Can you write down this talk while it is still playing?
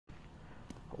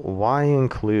Why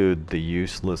include the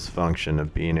useless function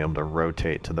of being able to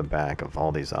rotate to the back of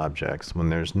all these objects when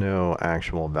there's no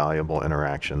actual valuable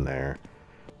interaction there?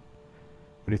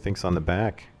 What do you think's on the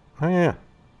back? Oh yeah.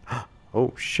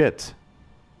 Oh shit.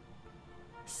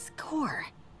 Score.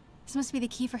 This must be the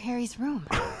key for Harry's room.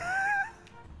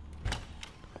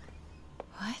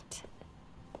 What?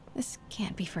 This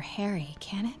can't be for Harry,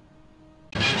 can it?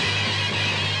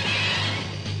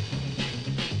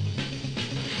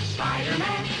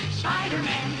 Spider-Man,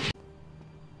 Spider-Man.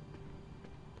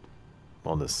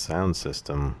 Well, the sound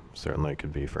system certainly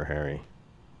could be for Harry.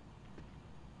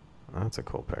 That's a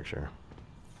cool picture.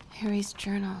 Harry's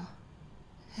journal.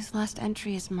 His last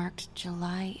entry is marked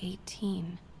July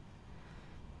 18.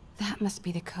 That must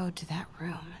be the code to that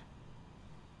room.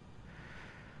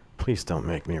 Please don't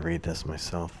make me read this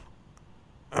myself.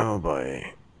 Oh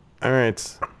boy.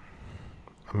 Alright.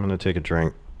 I'm gonna take a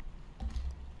drink.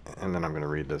 And then I'm gonna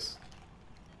read this.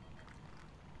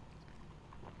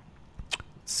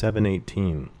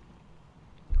 7/18.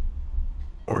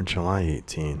 Or July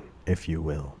 18, if you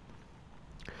will.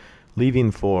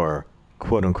 Leaving for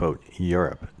quote-unquote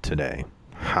Europe today.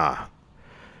 Ha.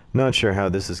 Not sure how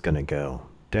this is gonna go.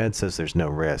 Dad says there's no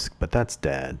risk, but that's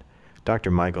Dad.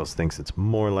 Dr. Michaels thinks it's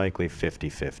more likely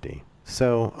 50-50.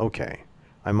 So, okay.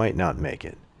 I might not make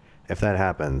it. If that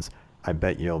happens, I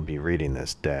bet you'll be reading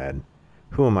this, Dad.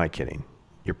 Who am I kidding?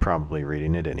 You're probably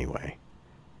reading it anyway.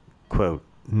 Quote,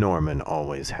 Norman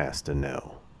always has to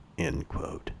know. End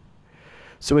quote.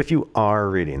 So if you are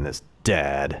reading this,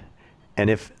 Dad, and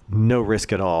if no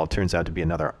risk at all turns out to be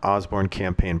another Osborn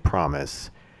campaign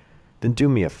promise, then do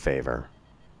me a favor.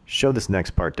 Show this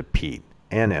next part to Pete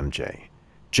and MJ.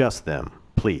 Just them,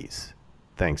 please.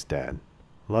 Thanks, Dad.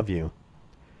 Love you.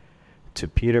 To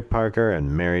Peter Parker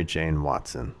and Mary Jane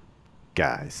Watson.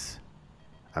 Guys,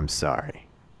 I'm sorry.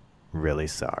 Really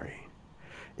sorry.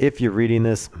 If you're reading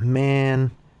this,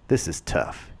 man, this is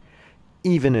tough.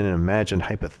 Even in an imagined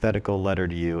hypothetical letter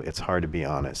to you, it's hard to be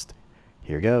honest.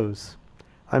 Here goes.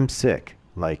 I'm sick,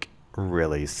 like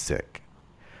really sick.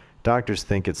 Doctors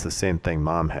think it's the same thing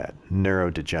Mom had,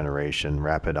 neurodegeneration,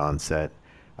 rapid onset.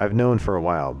 I've known for a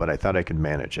while, but I thought I could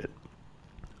manage it.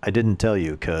 I didn't tell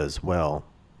you 'cause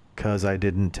I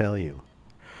didn't tell you.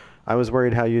 I was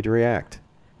worried how you'd react,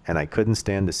 and I couldn't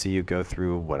stand to see you go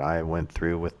through what I went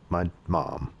through with my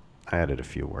mom. I added a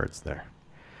few words there.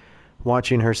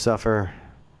 Watching her suffer,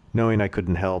 knowing I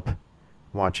couldn't help,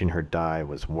 watching her die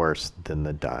was worse than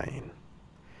the dying.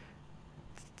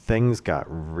 Things got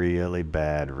really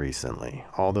bad recently.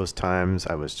 All those times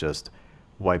I was just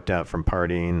wiped out from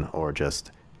partying or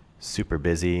just super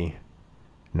busy,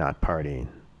 not partying,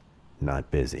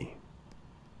 not busy.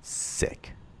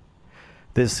 Sick.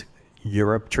 This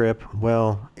Europe trip,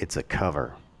 well, it's a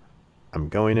cover. I'm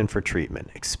going in for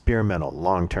treatment, experimental,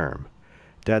 long term.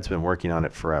 Dad's been working on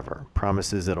it forever,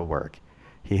 promises it'll work.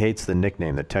 He hates the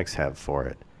nickname the techs have for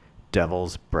it,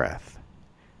 Devil's Breath.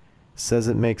 Says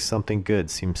it makes something good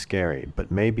seem scary,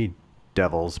 but maybe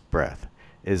Devil's Breath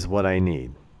is what I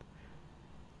need.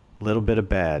 Little bit of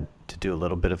bad to do a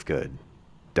little bit of good.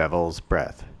 Devil's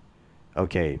Breath.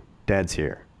 Okay, Dad's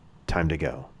here. Time to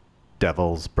go.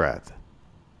 Devil's Breath.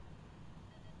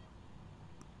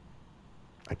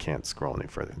 I can't scroll any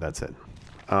further. That's it.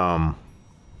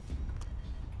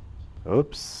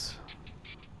 Oops.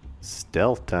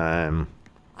 Stealth time.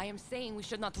 I am saying we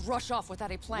should not rush off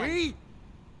without a plan. We?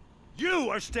 You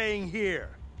are staying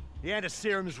here. The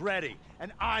antiserum's ready,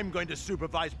 and I'm going to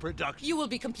supervise production. You will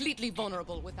be completely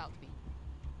vulnerable without me.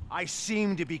 I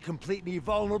seem to be completely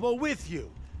vulnerable with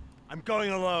you. I'm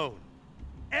going alone.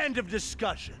 End of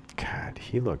discussion. God,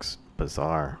 he looks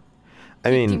bizarre.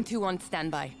 I Team mean, 2 on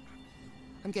standby.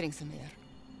 I'm getting some air.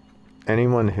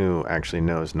 anyone who actually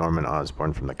knows Norman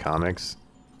Osborn from the comics,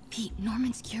 Pete,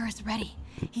 Norman's cure is ready.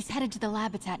 He's headed to the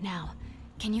lab it's at now.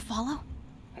 Can you follow?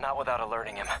 Not without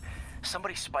alerting him.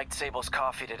 Somebody spiked Sable's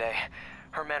coffee today.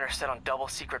 Her men are set on double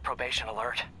secret probation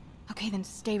alert. Okay, then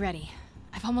stay ready.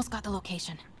 I've almost got the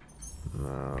location.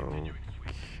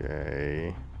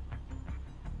 okay.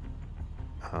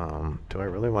 Do I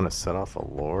really want to set off a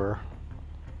lure?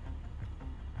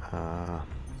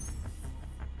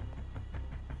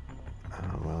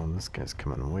 Well, this guy's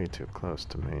coming way too close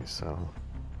to me, so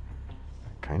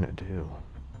I kind of do.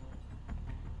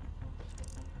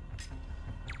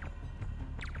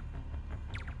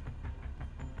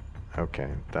 Okay,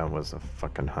 that was a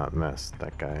fucking hot mess,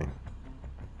 that guy.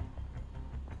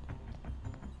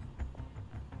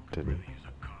 Didn't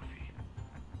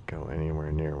go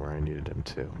anywhere near where I needed him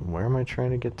to. Where am I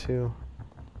trying to get to?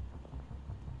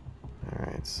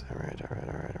 Alright,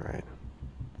 alright.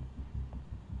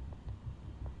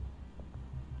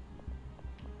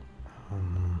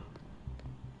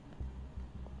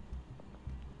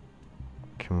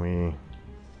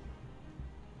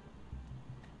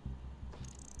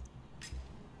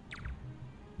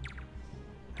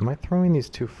 Am I throwing these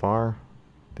too far?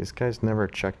 These guys never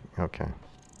check. Okay.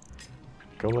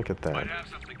 Go look at that. Might have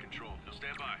something, Control. You'll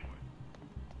stand by.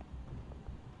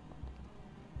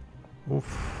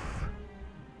 Oof.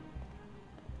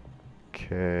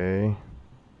 Okay.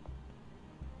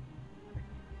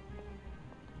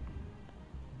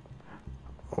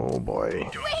 Oh boy.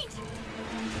 Wait!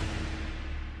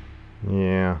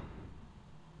 Yeah.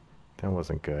 That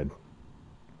wasn't good.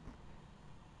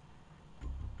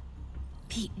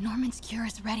 Pete, Norman's cure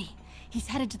is ready. He's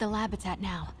headed to the lab it's at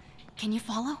now. Can you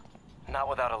follow? Not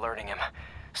without alerting him.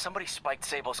 Somebody spiked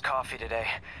Sable's coffee today.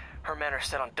 Her men are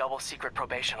set on double secret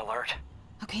probation alert.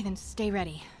 Okay, then stay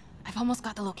ready. I've almost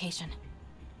got the location.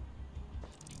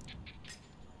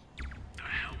 The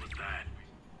hell was that?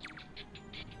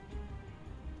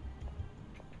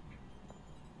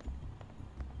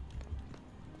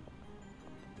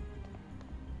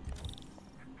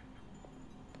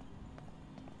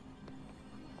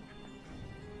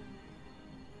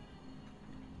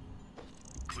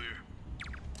 Clear.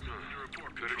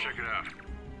 Report. Better check it out.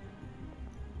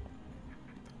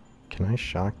 Can I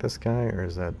shock this guy, or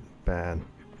is that bad?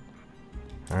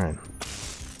 Alright.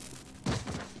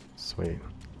 Sweet.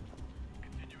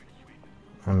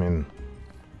 I mean,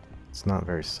 it's not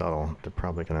very subtle. They're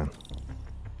probably gonna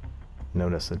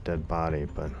notice a dead body,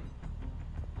 but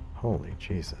holy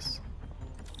Jesus.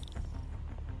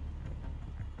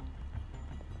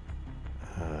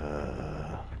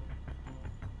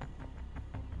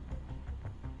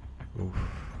 Oof.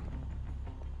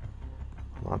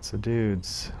 Lots of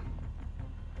dudes.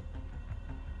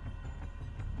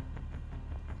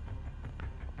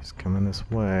 He's coming this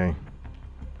way.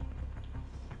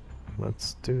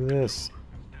 Let's do this.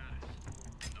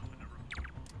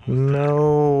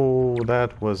 No,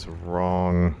 that was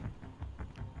wrong.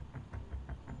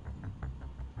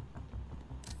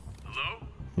 Hello?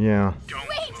 Yeah. Don't.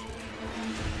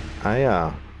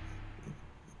 I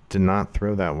did not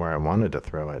throw that where I wanted to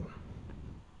throw it.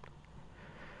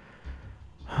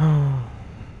 Oh,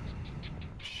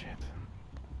 shit.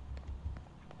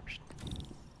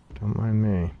 Don't mind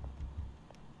me.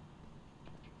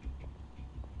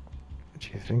 Do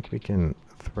you think we can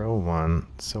throw one?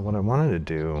 So what I wanted to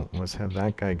do was have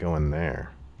that guy go in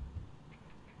there.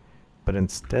 But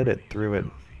instead it threw it,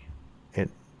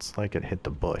 it's like it hit the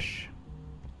bush.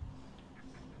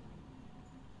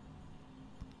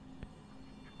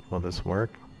 Will this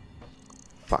work?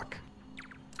 Fuck.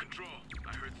 Control.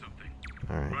 I heard something.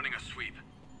 Alright. Running a sweep.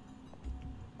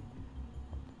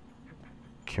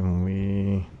 Can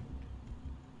we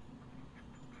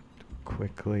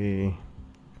quickly...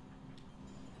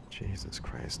 Jesus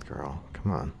Christ, girl.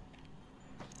 Come on.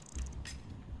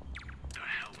 The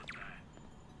hell was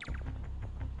that?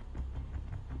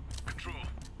 Control.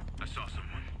 I saw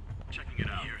someone. Checking it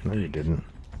out. No, you didn't.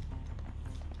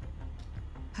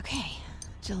 Okay,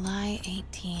 July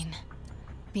 18.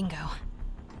 Bingo.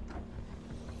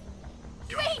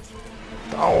 Wait!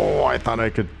 Oh, I thought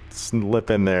I could slip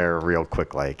in there real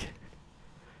quick, like.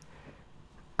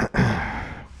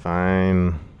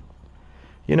 Fine.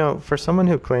 You know, for someone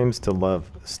who claims to love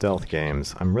stealth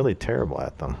games, I'm really terrible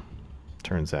at them.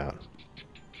 Turns out.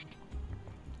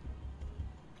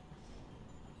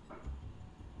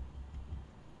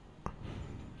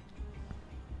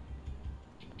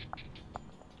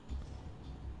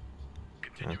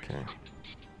 Okay.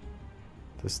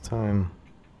 This time,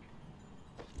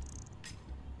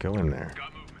 go in there.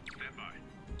 Got movement. Stand by.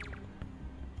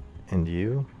 And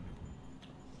you?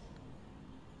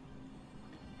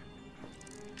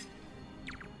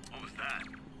 What was that?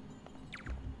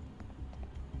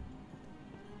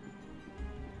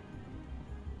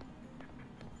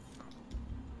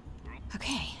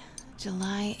 Okay,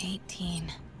 July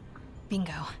 18.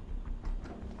 Bingo.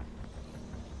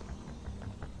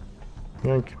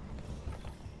 Yoink.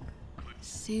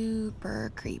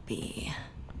 Super creepy.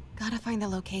 Gotta find the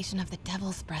location of the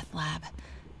Devil's Breath lab.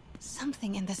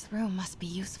 Something in this room must be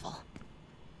useful.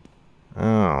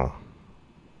 Oh.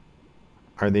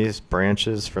 Are these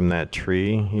branches from that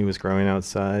tree he was growing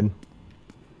outside?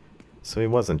 So he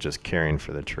wasn't just caring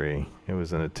for the tree. It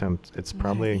was an attempt. It's What are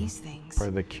probably these things? part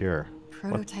of the cure.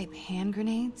 Prototype hand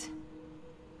grenades?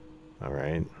 All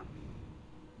right.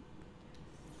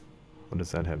 What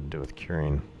does that have to do with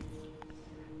curing?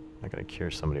 I'm not gonna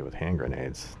cure somebody with hand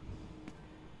grenades.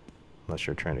 Unless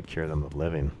you're trying to cure them of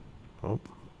living. Oh,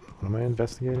 what am I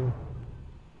investigating?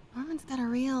 Norman's got a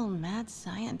real mad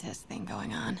scientist thing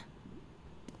going on.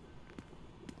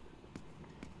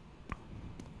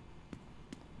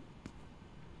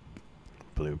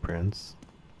 Blueprints.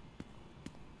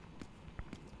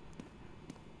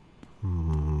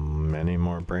 Many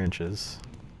more branches.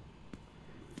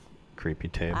 creepy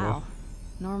table. Wow.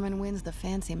 Norman wins the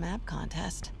fancy map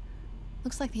contest.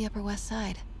 Looks like the Upper West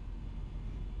Side.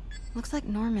 Looks like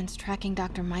Norman's tracking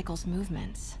Dr. Michael's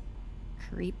movements.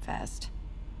 Creepfest.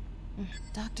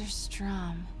 Dr.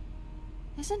 Strom.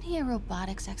 Isn't he a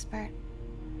robotics expert?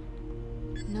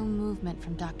 No movement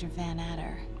from Dr. Van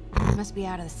Adder. He must be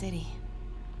out of the city.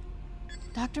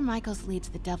 Dr. Michaels leads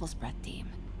the Devil's Breath team.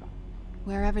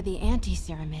 Wherever the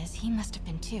anti-serum is, he must have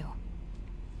been too.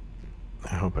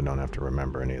 I hope I don't have to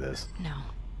remember any of this. No.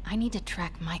 I need to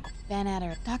track Michael. Van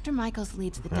Adder. Dr. Michaels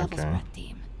leads the Devil's Breath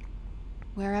team.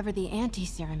 Wherever the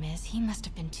anti-serum is, he must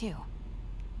have been too.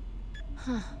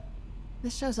 Huh.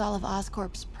 This shows all of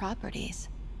Oscorp's properties.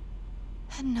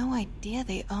 Had no idea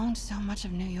they owned so much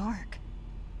of New York.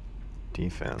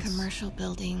 Defense. Commercial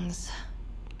buildings.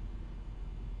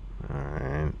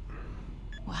 Alright.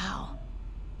 Wow.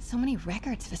 So many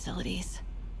records facilities.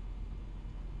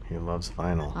 He loves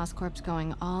vinyl. Oscorp's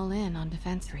going all in on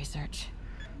defense research.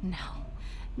 No.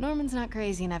 Norman's not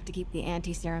crazy enough to keep the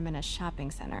anti-serum in a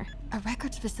shopping center. A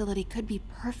records facility could be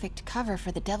perfect cover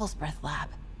for the Devil's Breath lab.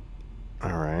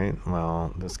 Alright,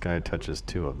 well, this guy touches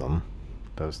 2 of them.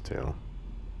 Those 2.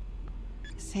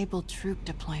 Sable troop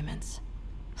deployments.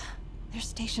 They're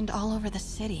stationed all over the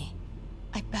city.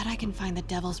 I bet I can find the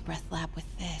Devil's Breath lab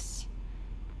with this.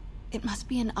 It must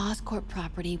be an Oscorp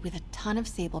property with a ton of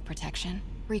Sable protection,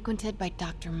 frequented by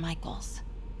Dr. Michaels.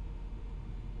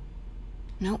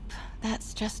 Nope,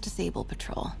 that's just a Sable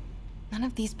patrol. None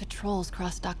of these patrols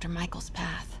cross Dr. Michaels'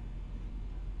 path.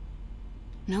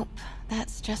 Nope,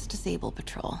 that's just a Sable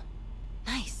patrol.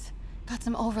 Nice. Got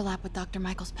some overlap with Dr.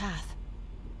 Michaels' path.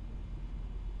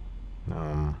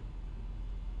 I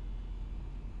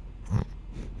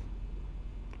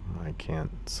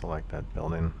can't select that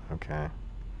building. Okay.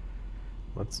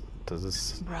 Does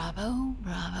this... Bravo,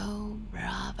 bravo,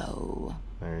 bravo.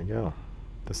 There you go.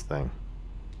 This thing.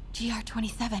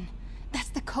 GR-27. That's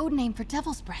the code name for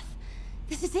Devil's Breath.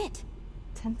 This is it.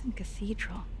 10th and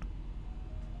Cathedral.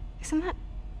 Isn't that...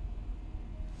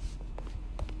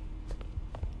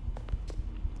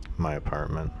 My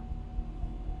apartment.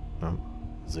 Oh,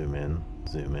 zoom in,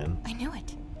 zoom in. I knew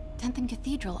it. 10th and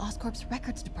Cathedral, Oscorp's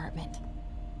records department.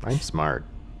 I'm smart.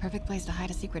 Perfect place to hide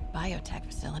a secret biotech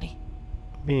facility.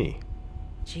 Me.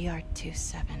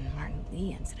 GR-27 Martin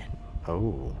Lee incident.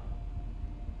 Oh.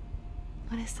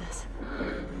 What is this?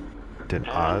 Did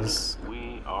Oz...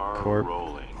 We are Corp...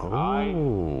 rolling.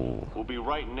 Oh. We'll be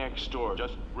right next door.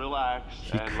 Just relax.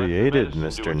 He and created let the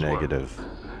medicine Mr. do its work. Negative.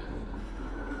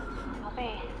 宝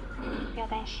贝，不要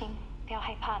担心，不要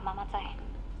害怕，妈妈在。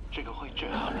这个会治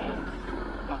好你。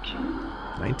放心。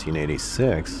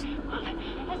 1986?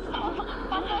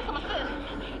 发生了什么事？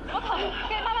怎么可能？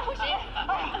给妈妈呼吸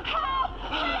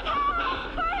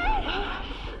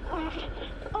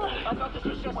！I thought this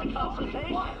was just a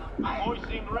consultation. Always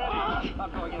seemed ready.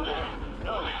 Not going in there.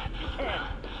 No, you can't.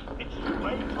 It's too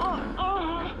late.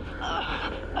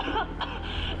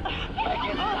 Back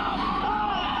in now.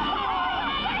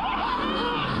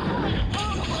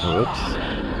 Whoops.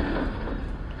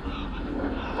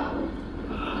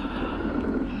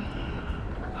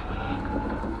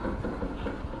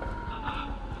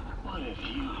 What have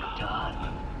you done?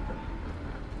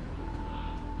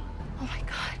 Oh my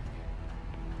god.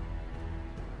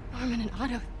 Norman and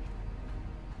Otto.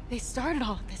 They started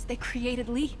all of this. They created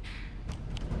Lee.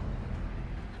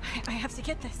 I have to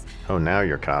get this. Oh, now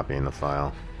you're copying the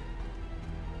file.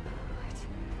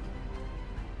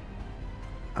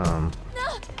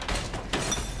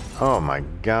 Oh my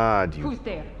god, you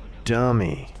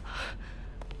dummy.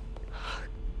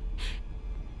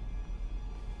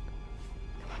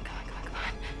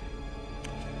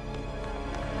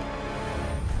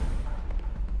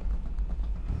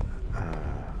 Come on.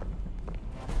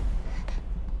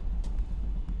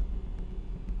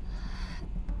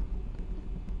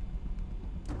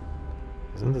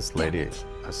 Isn't this lady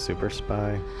a super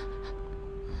spy?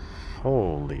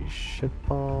 Holy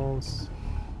shitballs.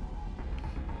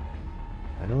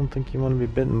 I don't think you want to be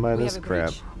bitten by this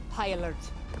crap. High alert.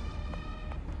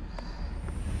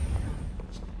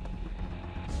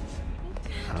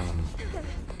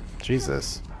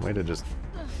 Jesus, way to just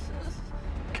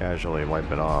casually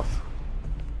wipe it off.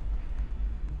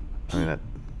 I mean,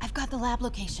 I've got the lab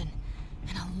location.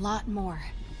 And a lot more.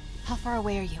 How far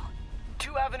away are you?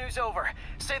 2 avenues over.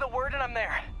 Say the word and I'm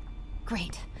there.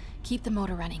 Great. Keep the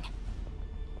motor running.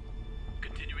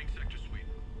 Continuing sector suite.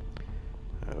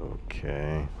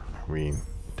 okay.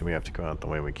 Do we have to go out the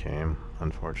way we came?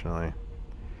 Unfortunately.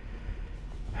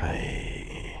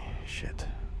 Hey, shit.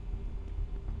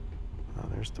 Oh,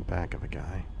 there's the back of a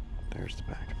guy. There's the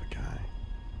back of a guy.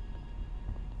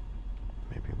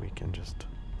 Maybe we can just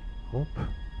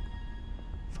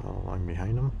follow along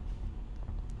behind him.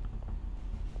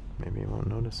 Maybe he won't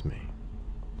notice me.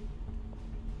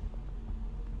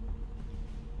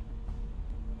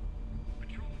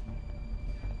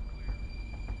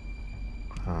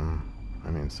 I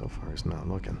mean, so far he's not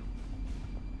looking.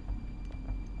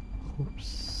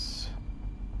 Oops.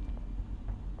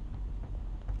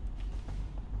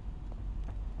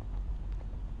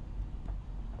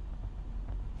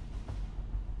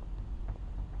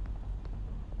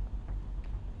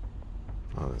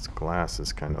 Oh, this glass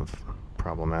is kind of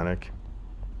problematic.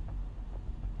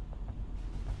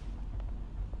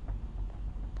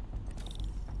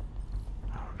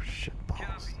 Oh, shit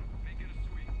balls.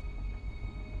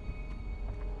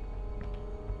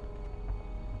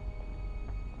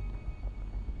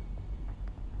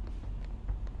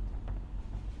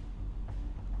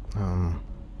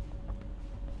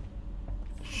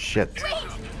 Shit.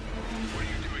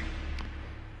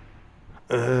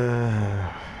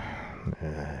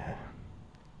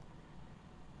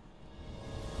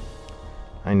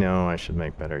 I know I should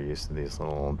make better use of these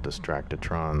little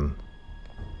distractitron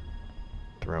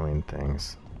throwing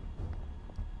things.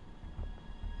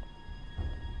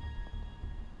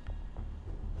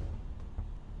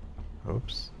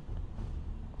 Oops.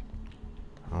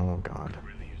 Oh God.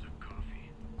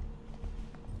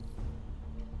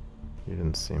 You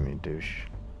didn't see me, douche.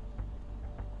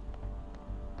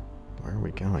 Where are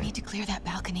we going? Need to clear that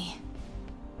balcony.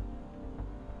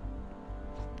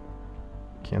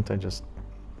 Can't I just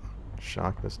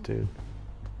shock this dude?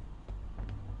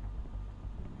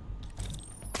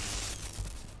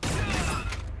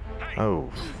 Oh.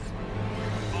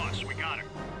 Boss, we got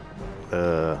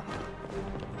her.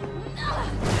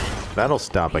 That'll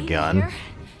stop a gun.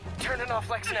 Turning off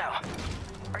Lex now.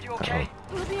 Are you okay?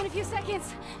 We'll be in a few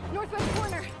seconds. Northwest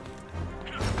corner.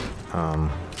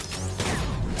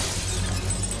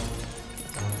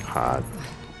 Hot.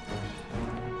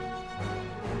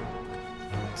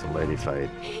 It's a lady fight.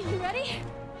 You ready?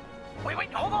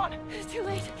 Wait, hold on! It's too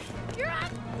late. You're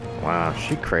up! Wow,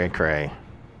 she cray cray.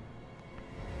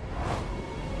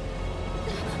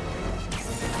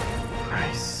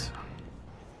 Nice.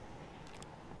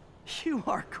 You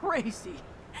are crazy.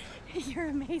 You're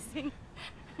amazing.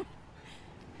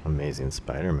 Amazing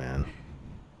Spider-Man.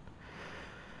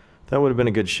 That would have been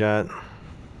a good shot.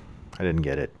 I didn't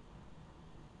get it.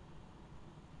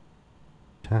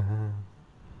 Ta.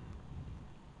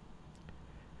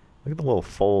 Look at the little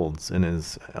folds in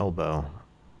his elbow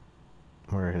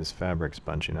where his fabric's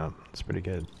bunching up. It's pretty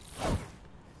good.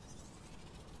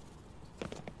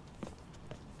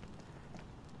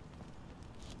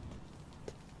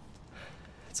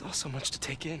 It's all so much to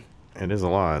take in. It is a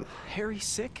lot. Harry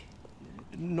sick?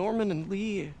 Norman and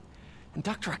Lee and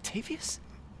Dr. Octavius?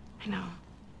 I know.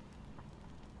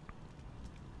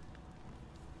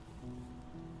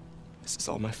 This is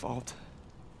all my fault.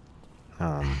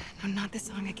 No, not this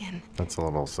song again. That's a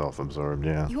little self-absorbed,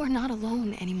 yeah. You are not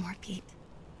alone anymore, Pete.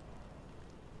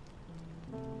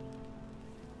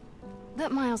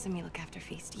 Let Miles and me look after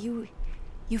Feast. You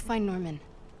find Norman.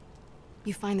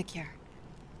 You find the cure.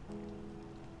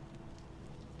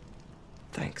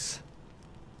 Thanks,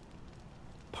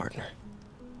 partner.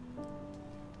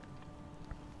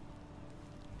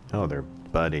 Oh, they're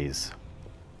buddies.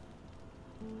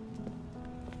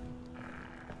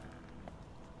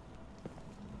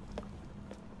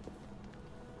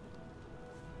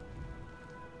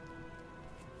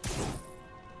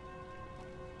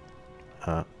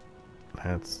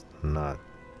 That's not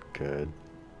good.